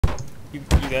You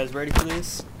guys ready for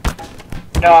this?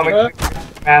 No, I'm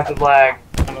expecting massive lag.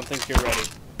 I don't think you're ready.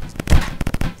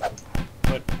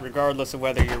 But regardless of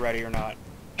whether you're ready or not.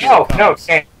 No,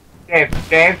 James. It's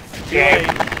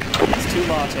too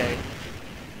latte.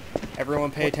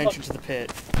 Everyone pay attention to the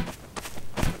pit.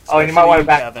 Oh, you might want to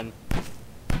back. Kevin.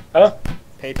 Huh?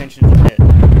 Pay attention to the pit.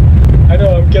 I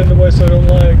know, I'm getting away so I don't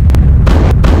lag.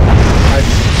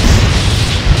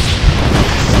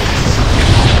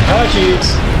 Ah,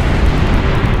 jeez.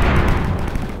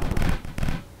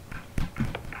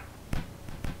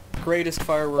 Greatest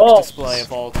fireworks display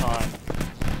of all time.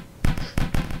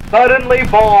 Suddenly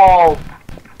balls!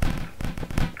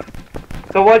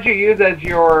 So what'd you use as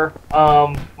your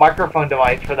microphone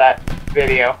device for that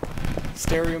video?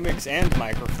 Stereo mix and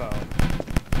microphone.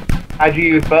 How'd you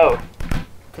use both?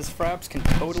 Because Fraps can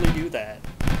totally do that.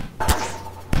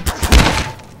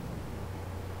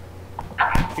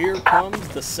 Here comes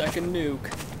the second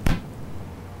nuke.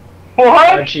 What?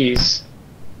 Ah, jeez.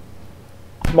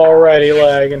 I'm already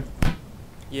lagging.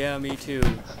 Yeah, me too.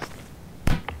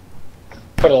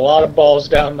 Put a lot of balls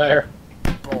down there.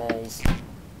 Balls.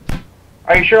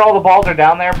 Are you sure all the balls are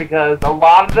down there? Because a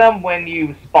lot of them, when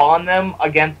you spawn them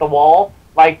against the wall,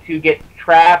 like to get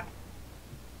trapped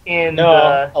in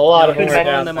a lot of them are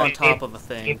down them on top of a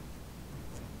thing.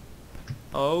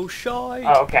 Oh, shite.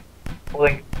 Oh, okay. Well,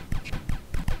 then...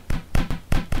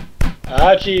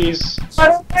 Ah, jeez.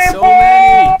 So many!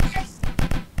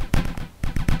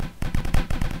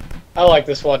 I like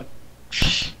this one.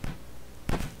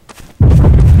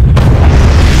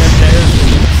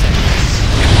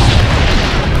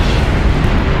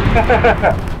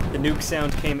 The nuke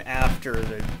sound came after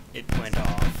it went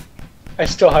off. I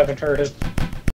still haven't heard it.